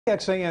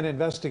XAN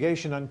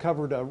investigation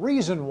uncovered a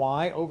reason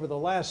why, over the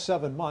last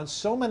 7 months,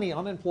 so many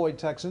unemployed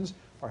Texans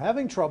are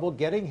having trouble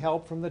getting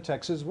help from the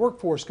Texas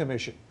Workforce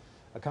Commission.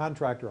 A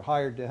contractor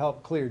hired to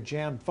help clear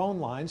jammed phone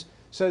lines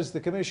says the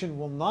commission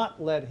will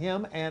not let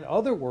him and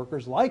other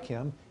workers like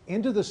him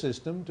into the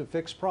system to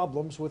fix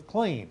problems with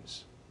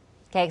claims.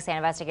 KXAN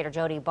investigator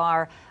Jody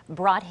Barr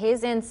brought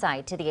his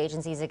insight to the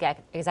agency's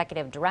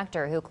executive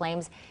director, who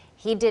claims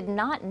he did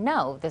not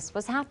know this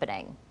was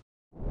happening.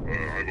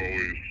 I've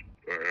always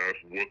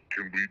asked, what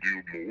can we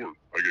do more?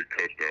 I get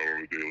cussed out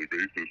on a daily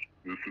basis.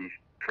 This has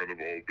kind of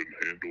all been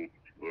handled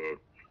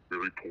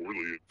very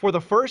poorly. For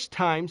the first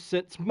time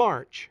since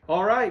March.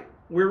 All right,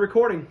 we're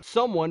recording.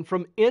 Someone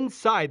from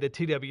inside the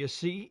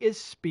TWC is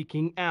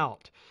speaking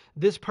out.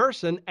 This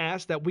person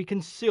asked that we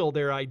conceal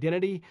their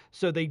identity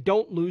so they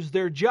don't lose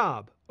their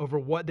job over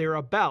what they're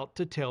about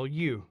to tell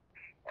you.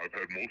 I've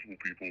had multiple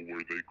people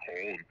where they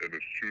call and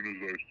as soon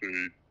as I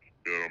say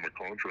that I'm a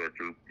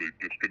contractor, they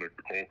disconnect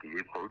the call because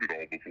they've heard it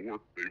all before.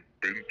 They've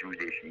been through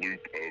this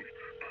loop of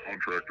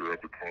contractor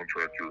after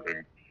contractor,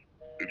 and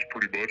it's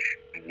pretty much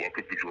luck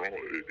of the draw.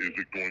 Is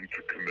it going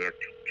to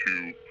connect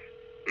to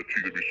a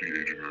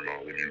TWC agent or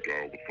not when you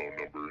dial the phone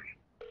number?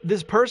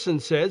 This person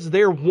says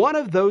they're one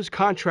of those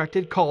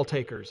contracted call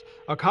takers,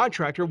 a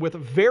contractor with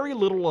very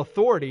little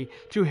authority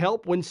to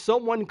help when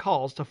someone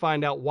calls to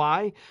find out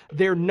why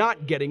they're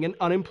not getting an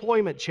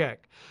unemployment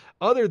check.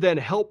 Other than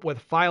help with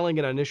filing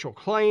an initial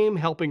claim,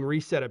 helping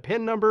reset a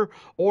PIN number,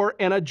 or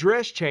an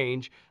address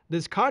change,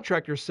 this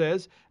contractor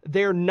says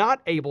they're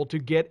not able to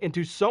get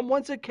into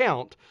someone's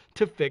account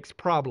to fix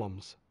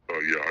problems.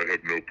 Yeah, I have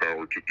no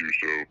power to do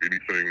so.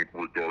 Anything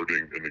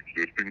regarding an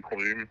existing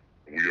claim,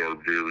 we are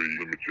very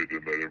limited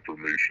in that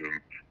information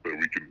that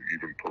we can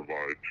even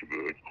provide to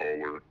the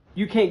caller.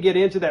 You can't get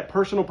into that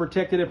personal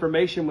protected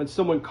information when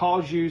someone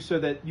calls you so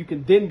that you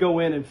can then go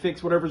in and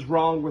fix whatever's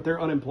wrong with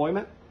their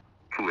unemployment?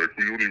 Correct.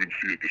 We don't even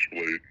see it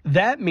displayed.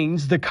 That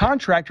means the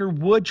contractor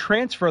would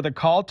transfer the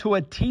call to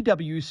a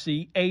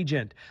TWC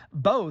agent.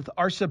 Both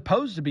are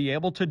supposed to be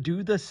able to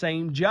do the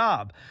same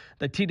job.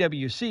 The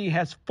TWC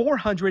has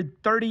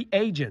 430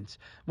 agents.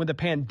 When the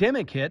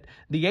pandemic hit,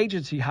 the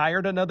agency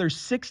hired another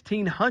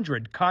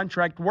 1,600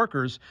 contract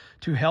workers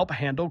to help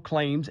handle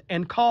claims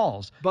and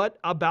calls. But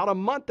about a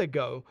month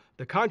ago,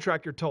 the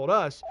contractor told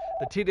us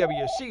the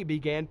TWC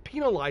began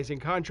penalizing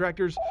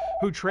contractors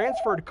who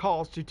transferred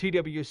calls to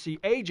TWC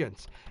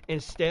agents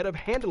instead of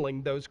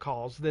handling those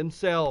calls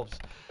themselves.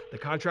 The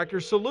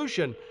contractor's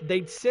solution,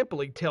 they'd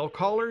simply tell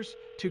callers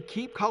to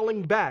keep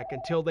calling back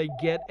until they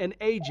get an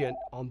agent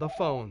on the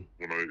phone.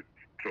 When I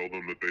tell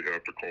them that they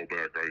have to call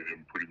back, I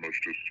am pretty much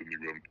just sending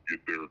them to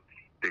get their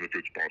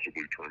benefits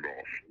possibly turned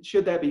off.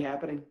 Should that be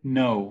happening?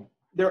 No.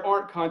 There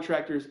aren't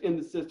contractors in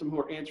the system who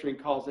are answering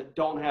calls that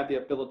don't have the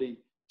ability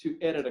to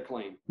edit a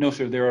claim. No,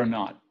 sir, there are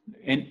not.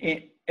 And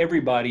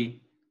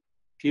everybody,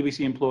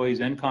 TWC employees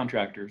and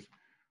contractors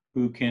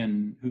who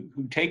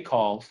take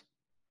calls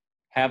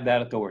have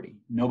that authority.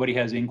 Nobody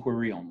has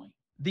inquiry only.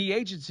 The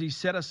agency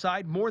set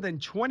aside more than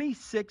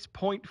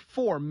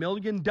 $26.4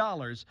 million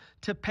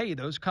to pay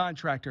those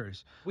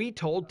contractors. We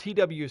told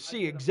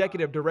TWC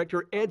Executive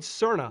Director Ed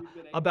Cerna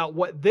about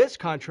what this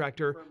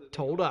contractor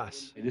told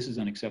us. This is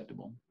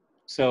unacceptable.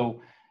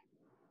 So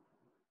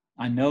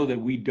I know that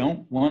we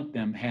don't want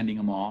them handing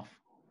them off.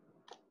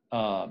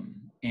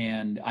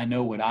 And I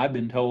know what I've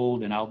been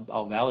told, and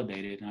I'll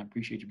validate it, and I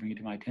appreciate you bringing it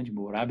to my attention,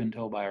 but what I've been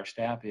told by our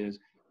staff is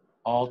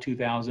all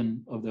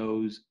 2,000 of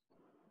those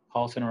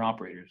call center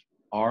operators,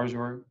 ours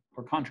or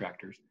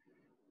contractors,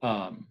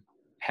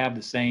 have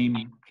the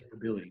same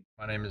capability.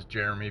 My name is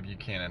Jeremy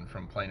Buchanan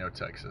from Plano,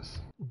 Texas.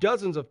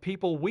 Dozens of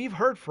people we've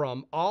heard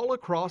from all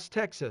across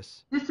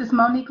Texas. This is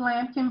Monique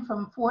Lampkin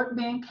from Fort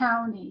Bend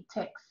County,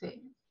 Texas.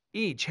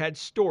 Each had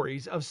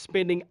stories of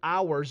spending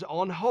hours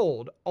on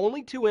hold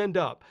only to end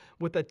up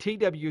with a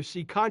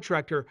TWC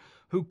contractor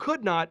who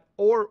could not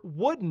or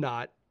would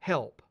not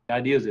help. The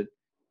idea is that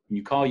when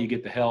you call, you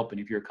get the help,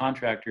 and if you're a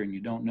contractor and you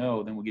don't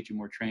know, then we'll get you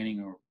more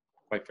training, or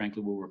quite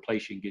frankly, we'll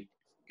replace you and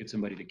get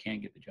somebody that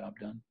can get the job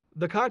done.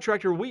 The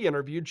contractor we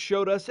interviewed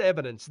showed us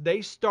evidence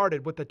they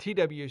started with the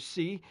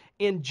TWC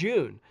in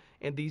June,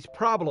 and these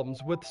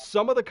problems with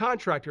some of the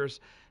contractors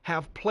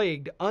have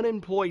plagued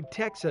unemployed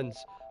Texans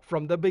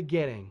from the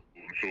beginning.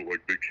 So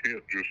like they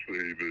can't just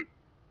say that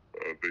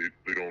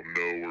they don't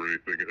know or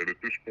anything, and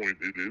at this point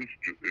it is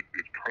just,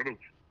 it's kind of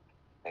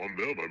on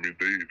them. I mean,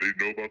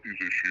 they know about these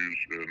issues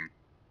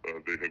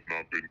and they have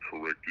not been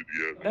corrected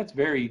yet. That's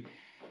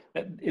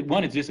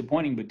one, it's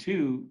disappointing, but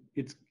two,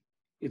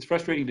 it's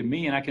frustrating to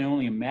me, and I can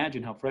only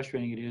imagine how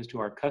frustrating it is to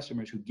our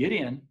customers who get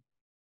in,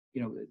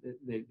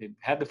 they've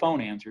had the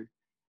phone answered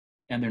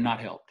and they're not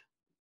helped,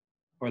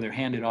 or they're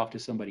handed off to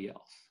somebody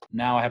else.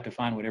 Now I have to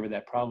find whatever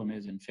that problem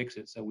is and fix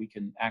it so we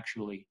can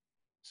actually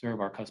serve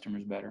our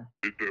customers better.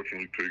 It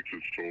definitely takes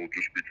its toll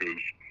just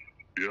because,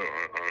 yeah,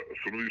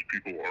 some of these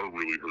people are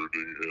really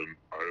hurting, and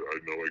I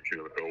know I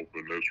can't help.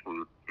 And as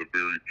for the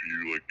very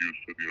few, like you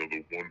said, the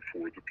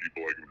 1/4 of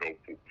people I can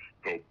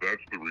help,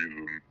 that's the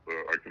reason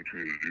I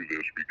continue to do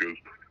this, because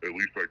at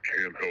least I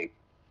can help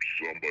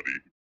somebody.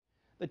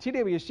 The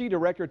TWC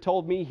director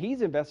told me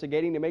he's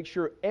investigating to make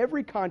sure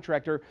every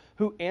contractor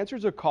who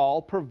answers a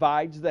call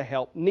provides the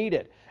help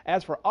needed.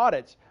 As for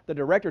audits, the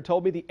director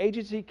told me the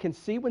agency can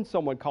see when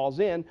someone calls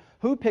in,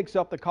 who picks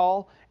up the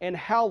call, and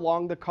how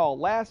long the call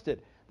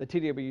lasted. The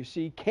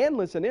TWC can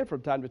listen in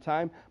from time to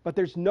time, but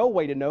there's no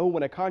way to know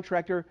when a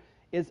contractor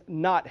is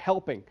not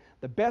helping.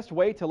 The best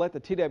way to let the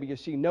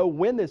TWC know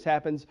when this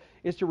happens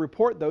is to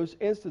report those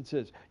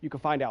instances. You can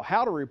find out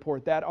how to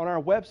report that on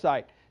our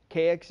website,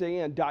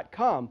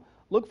 kxan.com.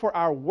 Look for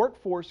our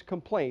Workforce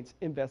Complaints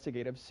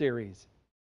Investigative Series.